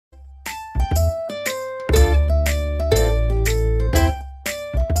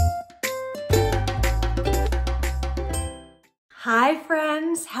Hi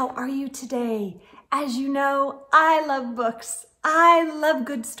friends, how are you today? As you know, I love books, I love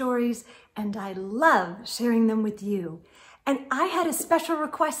good stories, and I love sharing them with you. And I had a special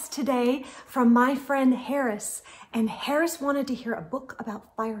request today from my friend Harris, and Harris wanted to hear a book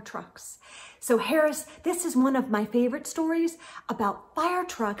about fire trucks. So Harris, this is one of my favorite stories about fire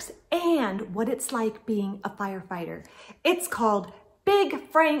trucks and what it's like being a firefighter. It's called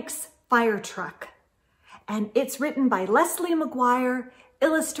Big Frank's Fire Truck. And it's written by Leslie McGuire,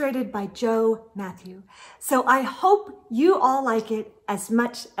 illustrated by Joe Matthew. So I hope you all like it as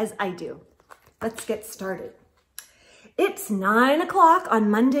much as I do. Let's get started. It's 9 o'clock on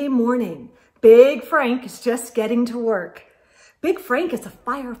Monday morning. Big Frank is just getting to work. Big Frank is a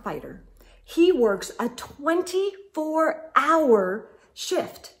firefighter. He works a 24-hour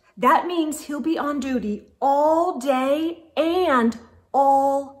shift. That means he'll be on duty all day and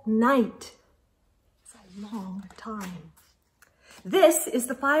all night. Long time. This is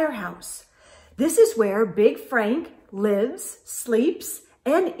the firehouse. This is where Big Frank lives, sleeps,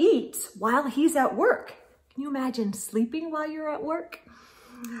 and eats while he's at work. Can you imagine sleeping while you're at work?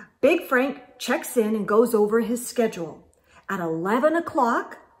 Big Frank checks in and goes over his schedule. At 11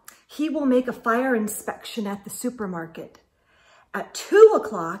 o'clock, he will make a fire inspection at the supermarket. At 2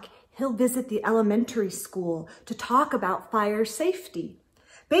 o'clock, he'll visit the elementary school to talk about fire safety.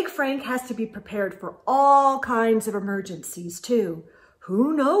 Big Frank has to be prepared for all kinds of emergencies too.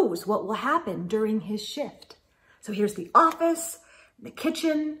 Who knows what will happen during his shift? So here's the office, the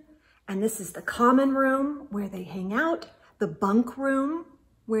kitchen, and this is the common room where they hang out, the bunk room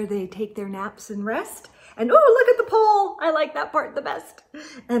where they take their naps and rest. And oh, look at the pole. I like that part the best.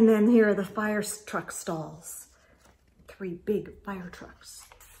 And then here are the fire truck stalls. 3 big fire trucks.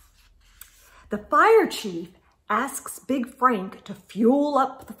 The fire chief asks Big Frank to fuel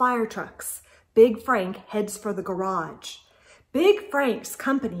up the fire trucks. Big Frank heads for the garage. Big Frank's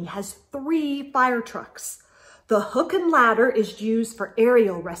company has 3 fire trucks. The hook and ladder is used for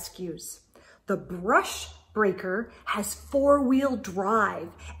aerial rescues. The brush breaker has 4-wheel drive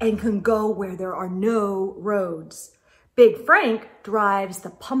and can go where there are no roads. Big Frank drives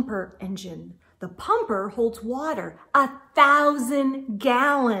the pumper engine. The pumper holds water, 1,000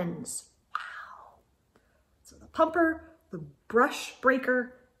 gallons. Pumper, the brush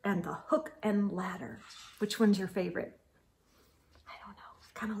breaker, and the hook and ladder. Which one's your favorite? I don't know.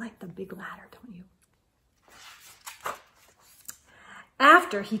 Kind of like the big ladder, don't you?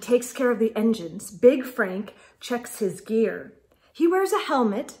 After he takes care of the engines, Big Frank checks his gear. He wears a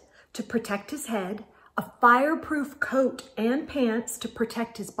helmet to protect his head, a fireproof coat and pants to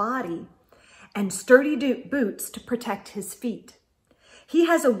protect his body, and sturdy boots to protect his feet. He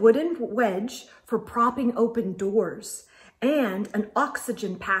has a wooden wedge for propping open doors and an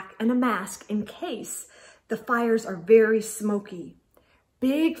oxygen pack and a mask in case the fires are very smoky.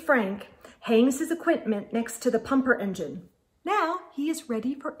 Big Frank hangs his equipment next to the pumper engine. Now he is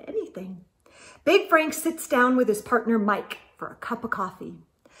ready for anything. Big Frank sits down with his partner Mike for a cup of coffee.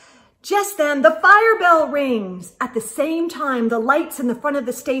 Just then, the fire bell rings. At the same time, the lights in the front of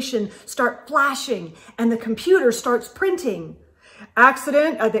the station start flashing and the computer starts printing.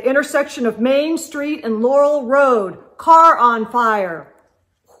 Accident at the intersection of Main Street and Laurel Road. Car on fire.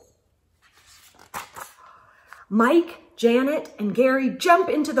 Mike, Janet, and Gary jump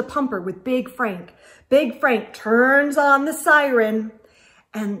into the pumper with Big Frank. Big Frank turns on the siren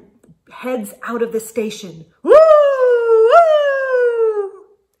and heads out of the station. Woo! Woo!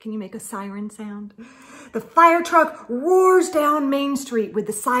 Can you make a siren sound? The fire truck roars down Main Street with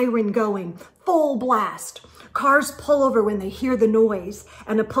the siren going, full blast. Cars pull over when they hear the noise,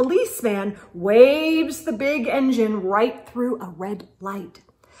 and a policeman waves the big engine right through a red light.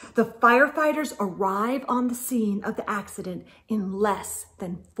 The firefighters arrive on the scene of the accident in less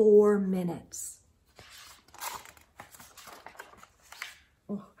than 4 minutes.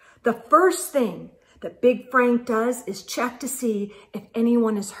 The first thing that Big Frank does is check to see if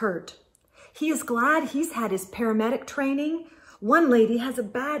anyone is hurt. He is glad he's had his paramedic training. One lady has a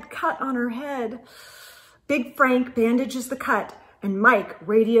bad cut on her head. Big Frank bandages the cut and Mike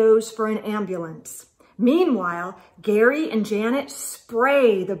radios for an ambulance. Meanwhile, Gary and Janet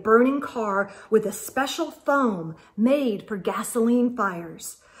spray the burning car with a special foam made for gasoline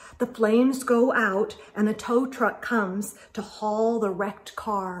fires. The flames go out and the tow truck comes to haul the wrecked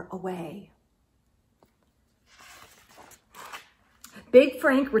car away. Big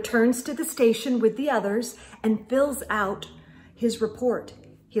Frank returns to the station with the others and fills out his report.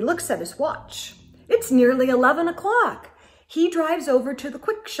 He looks at his watch. It's nearly 11 o'clock. He drives over to the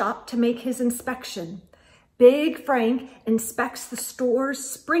quick shop to make his inspection. Big Frank inspects the store's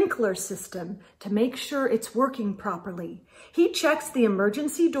sprinkler system to make sure it's working properly. He checks the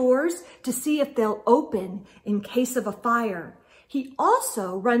emergency doors to see if they'll open in case of a fire. He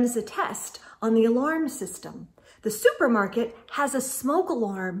also runs a test on the alarm system. The supermarket has a smoke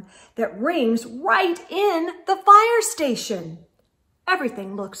alarm that rings right in the fire station.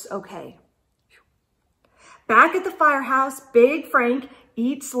 Everything looks okay. Back at the firehouse, Big Frank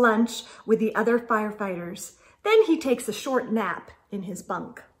eats lunch with the other firefighters. Then he takes a short nap in his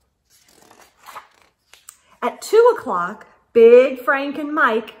bunk. At 2 o'clock, Big Frank and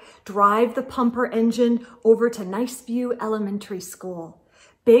Mike drive the pumper engine over to Niceview Elementary School.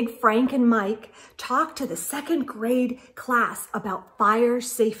 Big Frank and Mike talk to the 2nd grade class about fire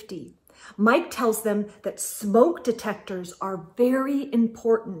safety. Mike tells them that smoke detectors are very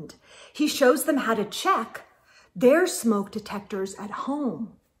important. He shows them how to check their smoke detectors at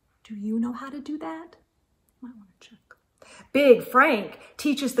home. Do you know how to do that? Might want to check. Big Frank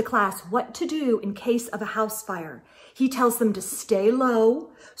teaches the class what to do in case of a house fire. He tells them to stay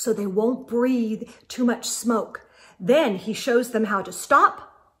low so they won't breathe too much smoke. Then he shows them how to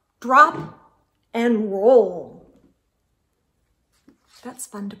stop, drop, and roll. That's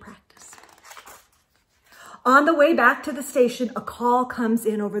fun to practice. On the way back to the station, a call comes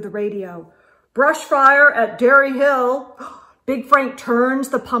in over the radio. Brush fire at Dairy Hill. Big Frank turns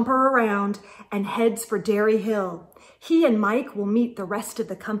the pumper around and heads for Dairy Hill. He and Mike will meet the rest of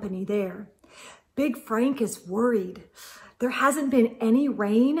the company there. Big Frank is worried. There hasn't been any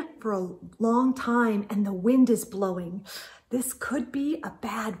rain for a long time and the wind is blowing. This could be a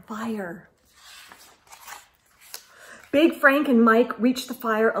bad fire. Big Frank and Mike reach the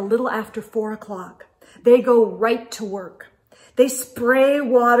fire a little after 4 o'clock. They go right to work. They spray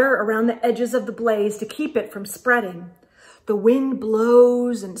water around the edges of the blaze to keep it from spreading. The wind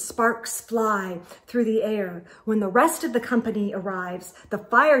blows and sparks fly through the air. When the rest of the company arrives, the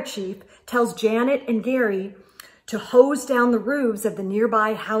fire chief tells Janet and Gary to hose down the roofs of the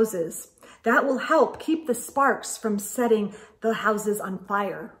nearby houses. That will help keep the sparks from setting the houses on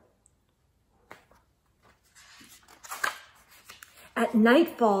fire. At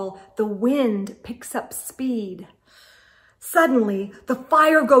nightfall, the wind picks up speed. Suddenly, the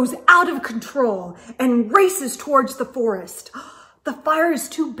fire goes out of control and races towards the forest. The fire is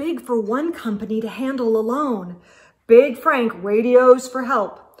too big for one company to handle alone. Big Frank radios for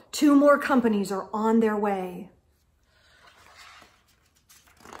help. 2 more companies are on their way.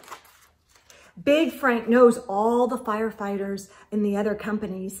 Big Frank knows all the firefighters in the other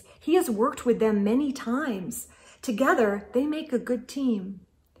companies. He has worked with them many times. Together, they make a good team.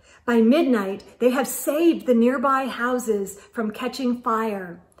 By midnight, they have saved the nearby houses from catching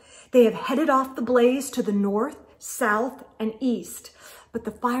fire. They have headed off the blaze to the north, south, and east, but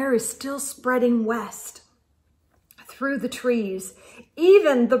the fire is still spreading west through the trees.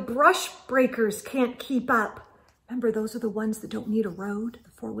 Even the brush breakers can't keep up. Remember, those are the ones that don't need a road,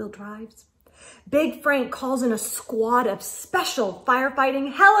 the 4-wheel drives. Big Frank calls in a squad of special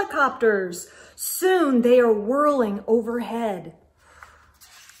firefighting helicopters. Soon they are whirling overhead.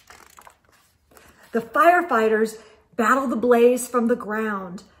 The firefighters battle the blaze from the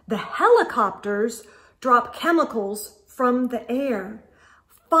ground. The helicopters drop chemicals from the air.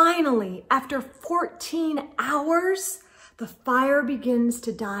 Finally, after 14 hours, the fire begins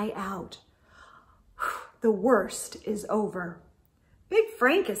to die out. The worst is over. Big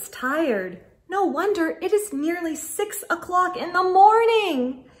Frank is tired. No wonder it is nearly 6 o'clock in the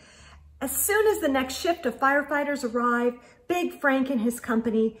morning. As soon as the next shift of firefighters arrive, Big Frank and his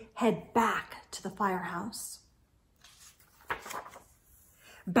company head back to the firehouse.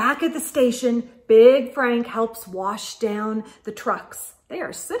 Back at the station, Big Frank helps wash down the trucks. They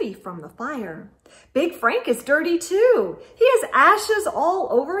are sooty from the fire. Big Frank is dirty too. He has ashes all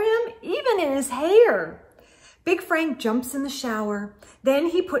over him, even in his hair. Big Frank jumps in the shower. Then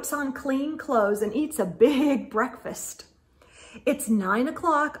he puts on clean clothes and eats a big breakfast. It's 9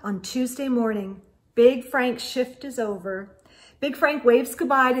 o'clock on Tuesday morning. Big Frank's shift is over. Big Frank waves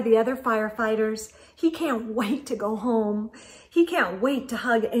goodbye to the other firefighters. He can't wait to go home. He can't wait to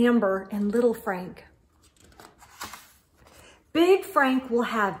hug Amber and little Frank. Big Frank will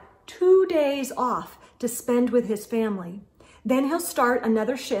have 2 days off to spend with his family. Then he'll start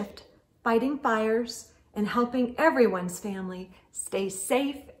another shift, fighting fires and helping everyone's family stay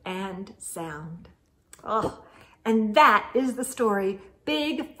safe and sound. Oh, and that is the story,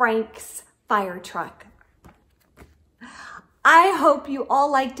 Big Frank's Fire Truck. I hope you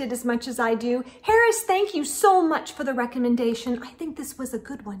all liked it as much as I do. Harris, thank you so much for the recommendation. I think this was a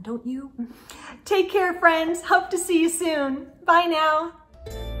good one, don't you? Take care, friends. Hope to see you soon. Bye now.